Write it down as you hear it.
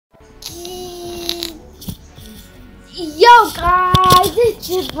Yo guys, it's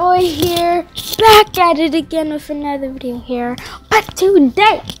your boy here, back at it again with another video here. But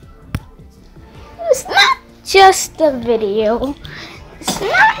today, it's not just a video. It's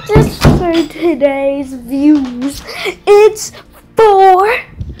not just for today's views. It's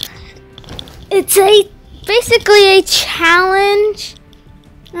basically a challenge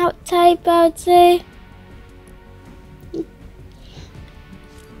type, I would say.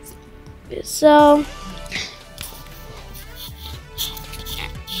 So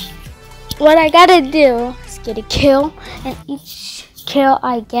what I gotta do is get a kill, and each kill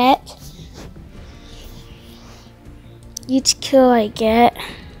I get,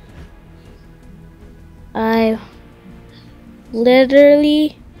 I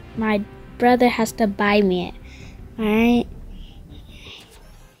literally, my brother has to buy me it. Alright?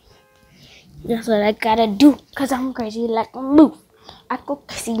 That's what I gotta do, cause I'm crazy like a move. I go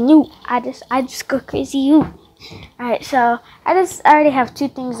crazy new. I just go crazy you. Alright, so I already have 2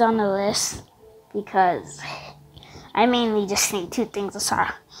 things on the list because I mainly just need 2 things. So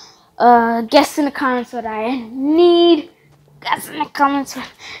guess in the comments what I need. Guess in the comments what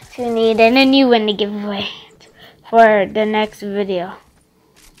you need, and then you win the giveaway for the next video.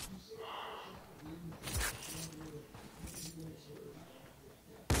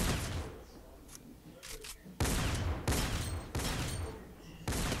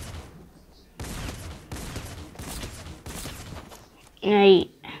 Right.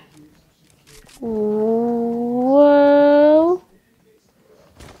 Whoa.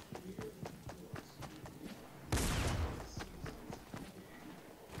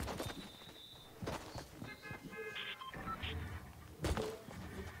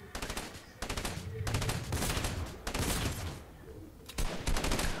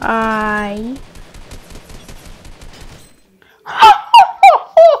 Hi.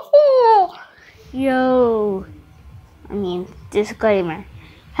 Yo. Disclaimer.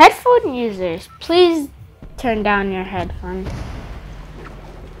 Headphone users, please turn down your headphones,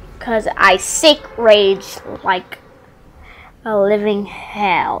 cause I sick rage like a living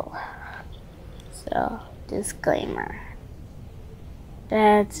hell. So, disclaimer.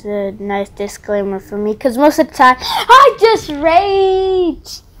 That's a nice disclaimer for me, cause most of the time I just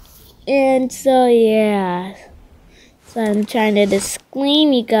rage. And so yeah. So I'm trying to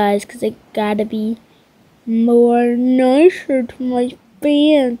disclaim you guys, cause I gotta be more nicer to my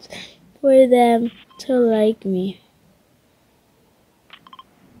fans for them to like me.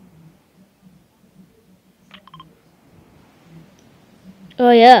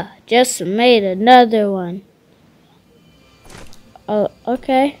 Oh yeah, just made another one. Oh,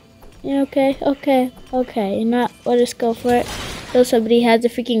 okay. Yeah, okay. You know what? We'll just go for it. So somebody has a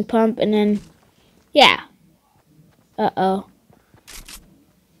freaking pump, and then, yeah. Uh-oh.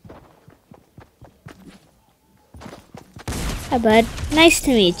 Hi, bud. Nice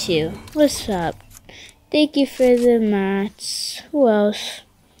to meet you. What's up? Thank you for the mats. Who else?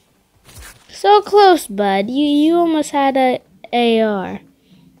 So close, bud. You almost had a AR.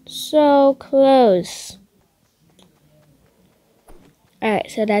 So close.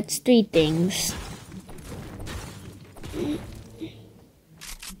 Alright, so that's 3 things.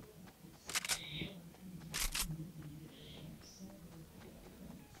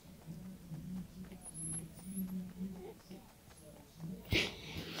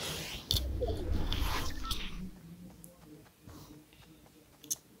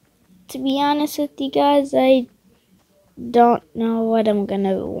 To be honest with you guys, I don't know what I'm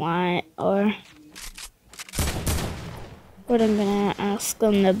gonna want or what I'm gonna ask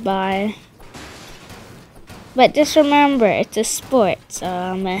them to buy. But just remember, it's a sport, so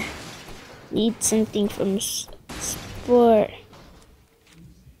I'm gonna need something from sport.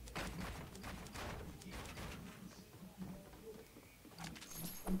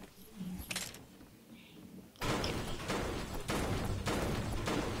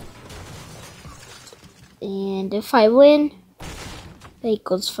 And if I win, that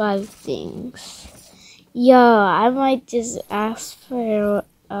equals 5 things. Yo, I might just ask for,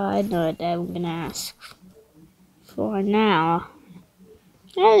 I know what I'm gonna ask for now.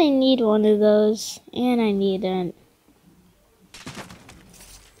 I really need one of those, and I need I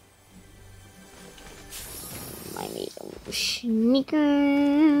need a sneaker.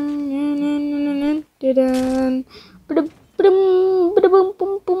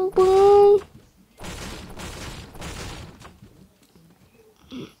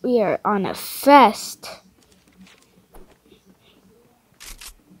 We are on a fest.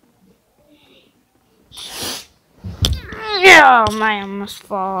 Oh, I almost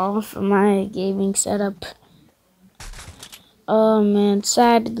fall from my gaming setup. Oh man,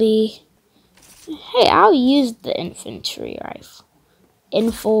 sadly, Hey, I'll use the infantry rifle.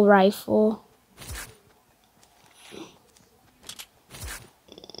 Info rifle.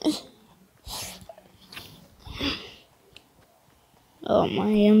 Oh my,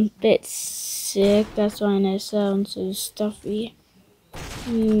 I'm a bit sick. That's why I sound so stuffy. I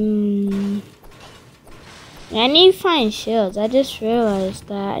need to find shields. I just realized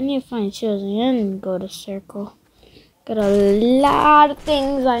that. I need to find shields and then go to circle. Got a lot of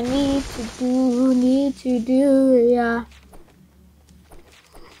things I need to do, yeah.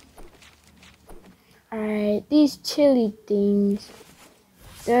 Alright, these chili things.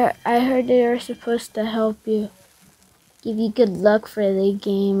 I heard they are supposed to help you. Give you good luck for the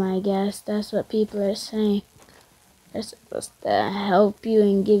game, I guess. That's what people are saying. They're supposed to help you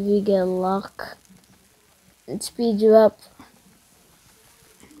and give you good luck. And speed you up.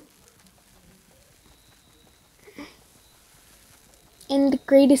 I'm the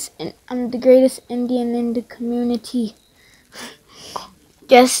greatest Indian in the community.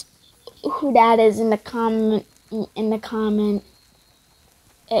 Guess who that is in the comment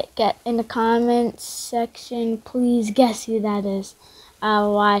section. Please guess who that is. I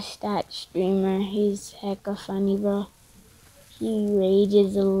watched that streamer. He's hecka funny, bro. He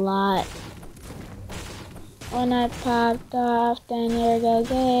rages a lot. When I popped off, then your girl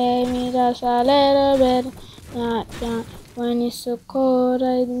gave me just a little bit. Not down. When it's so cold,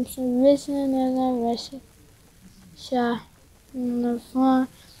 I'm so risen and I'm rushing. Shot in the floor.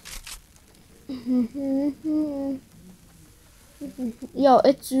 Yo,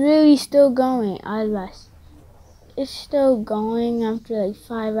 it's really still going. I lost. It's still going after like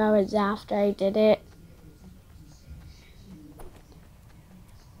 5 hours after I did it.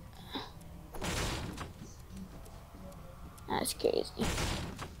 That's crazy.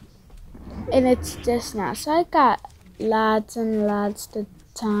 And it's just now. So I got lots and lots of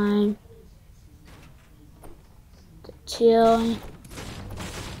time to chill.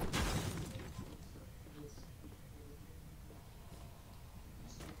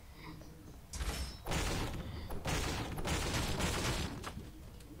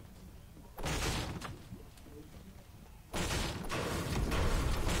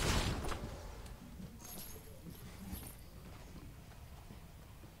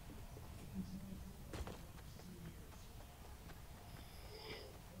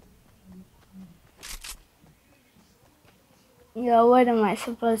 Yo, what am I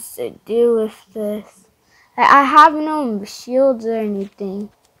supposed to do with this? I have no shields or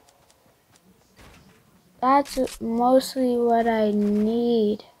anything. That's mostly what I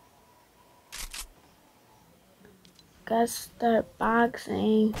need. Gotta start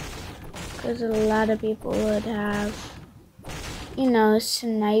boxing. Because a lot of people would have, you know,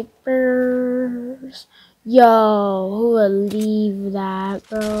 snipers. Yo, who would leave that,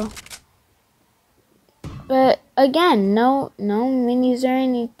 bro? But again, no minis or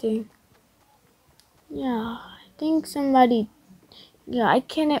anything. Yeah, I think somebody. Yeah, I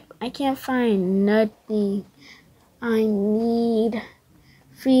can't find nothing. I need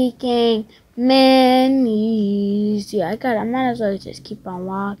freaking minis. Yeah, I might as well just keep on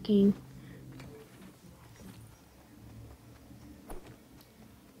walking.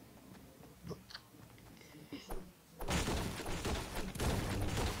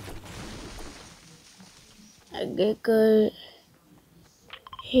 I get good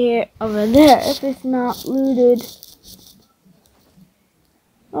here over there if it's not looted.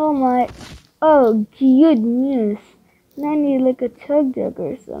 Oh my, oh goodness. I need like a chug jug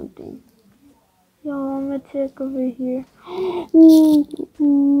or something. Yo, I'm gonna check over here. Ooh,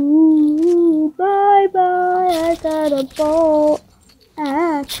 bye bye, I got a bolt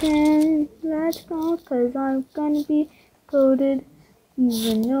action. Let's go, cause I'm gonna be goated.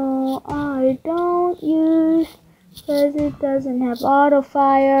 Even though I don't use, cause it doesn't have auto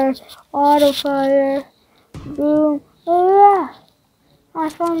fire. Boom, ah, I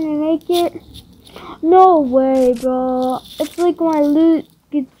finally make it. No way, bro. It's like my loot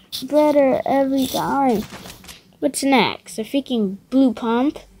gets better every time. What's next? A freaking blue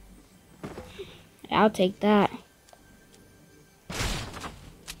pump? I'll take that.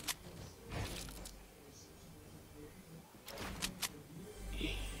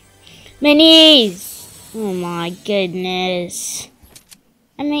 Minis! Oh my goodness.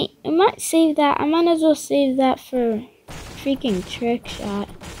 I might save that. I might as well save that for freaking trick shot.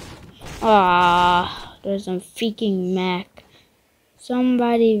 Ah, there's a freaking mech.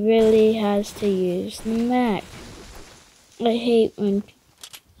 Somebody really has to use the mech. I hate when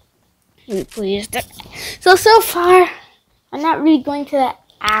people use that. So far, I'm not really going to the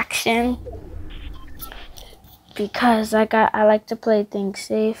action because I like to play things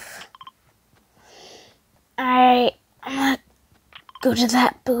safe. Alright, I'm gonna go to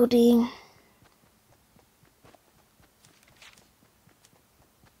that building.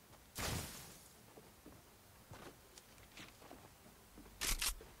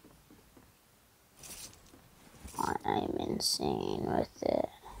 I'm insane with it.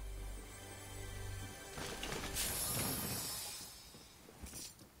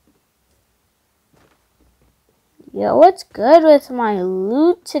 Yo, what's good with my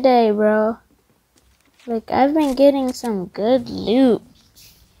loot today, bro? Like, I've been getting some good loot.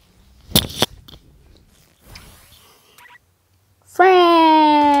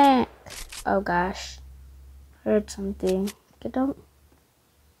 Frank! Oh gosh. Heard something. Get up.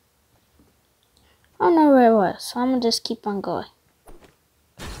 I don't know where it was, so I'm gonna just keep on going.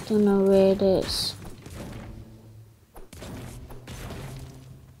 Don't know where it is.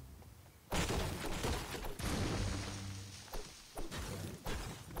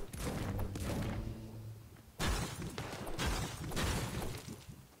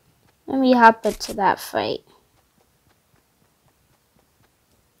 Let me hop into that fight.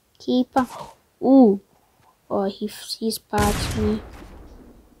 Keep on. Ooh. Oh, he spots me.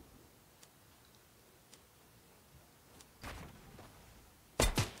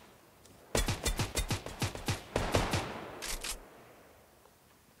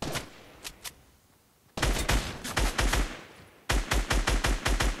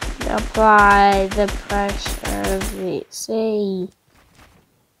 Apply the pressure of it. Say.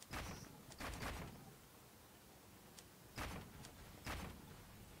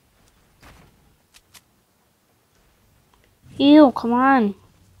 Ew, come on.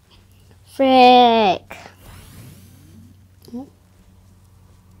 Frick.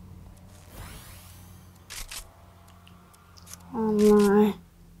 Oh my.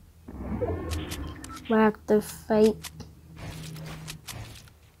 Back the fight.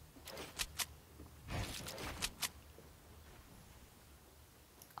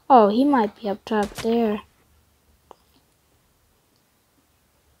 Oh, he might be up top there.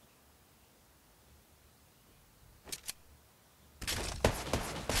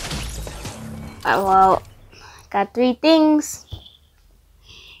 Oh, well, got 3 things.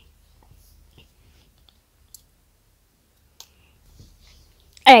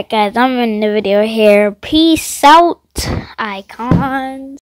 Alright guys, I'm in the video here. Peace out, icons.